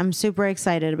 Amazing. I'm super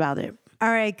excited about it. All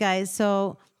right, guys.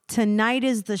 So tonight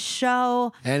is the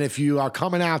show. And if you are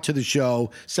coming out to the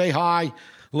show, say hi.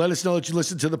 Let us know that you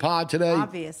listened to the pod today.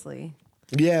 Obviously.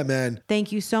 Yeah, man.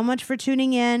 Thank you so much for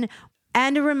tuning in.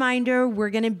 And a reminder, we're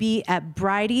going to be at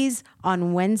Bridie's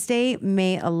on Wednesday,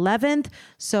 May 11th.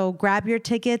 So grab your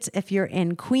tickets if you're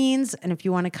in Queens. And if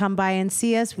you want to come by and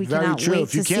see us, we cannot wait to see you. Very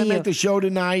true. If you can't make the show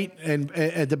tonight and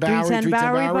at the Bowery, 310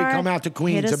 Bowery, come out to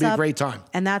Queens. It'll be a great time.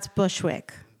 And that's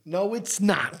Bushwick. No, it's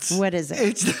not. What is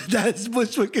it? That's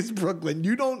Bushwick is Brooklyn.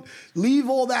 You don't leave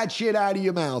all that shit out of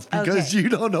your mouth because you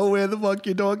don't know where the fuck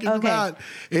you're talking about.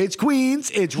 It's Queens.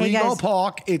 It's Reno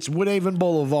Park. It's Woodhaven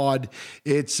Boulevard.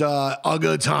 It's a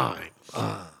good time.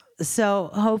 So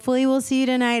hopefully we'll see you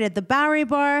tonight at the Bowery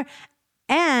Bar,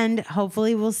 and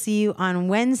hopefully we'll see you on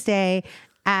Wednesday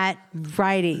at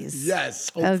Bridie's. Yes.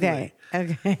 Hopefully.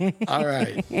 Okay. All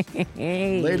right.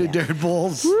 Later,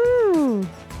 dirtballs. Woo.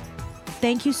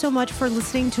 Thank you so much for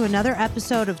listening to another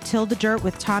episode of Till the Dirt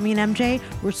with Tommy and MJ.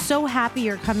 We're so happy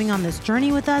you're coming on this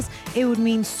journey with us. It would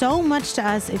mean so much to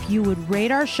us if you would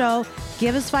rate our show,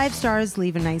 give us 5 stars,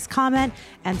 leave a nice comment,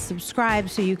 and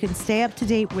subscribe so you can stay up to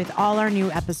date with all our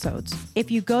new episodes. If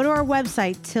you go to our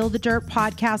website,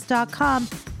 tillthedirtpodcast.com,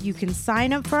 you can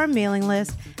sign up for our mailing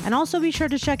list and also be sure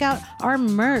to check out our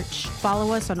merch.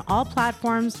 Follow us on all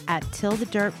platforms at Till the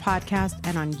Dirt Podcast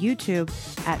and on YouTube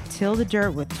at Till the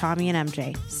Dirt with Tommy and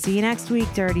MJ. See you next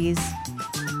week, Dirties.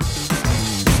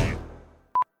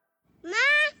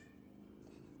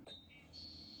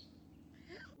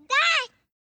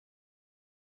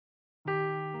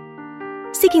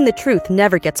 Seeking the truth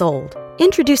never gets old.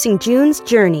 Introducing June's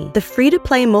Journey, the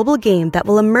free-to-play mobile game that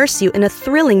will immerse you in a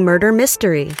thrilling murder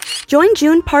mystery. Join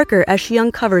June Parker as she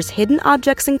uncovers hidden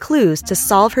objects and clues to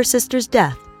solve her sister's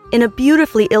death. in a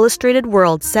beautifully illustrated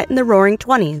world set in the Roaring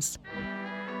 '20s.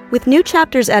 With new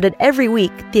chapters added every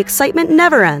week, the excitement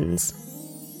never ends.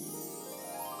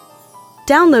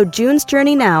 Download June's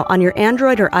Journey now on your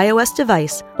Android or iOS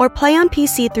device, or play on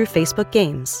PC through Facebook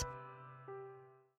Games.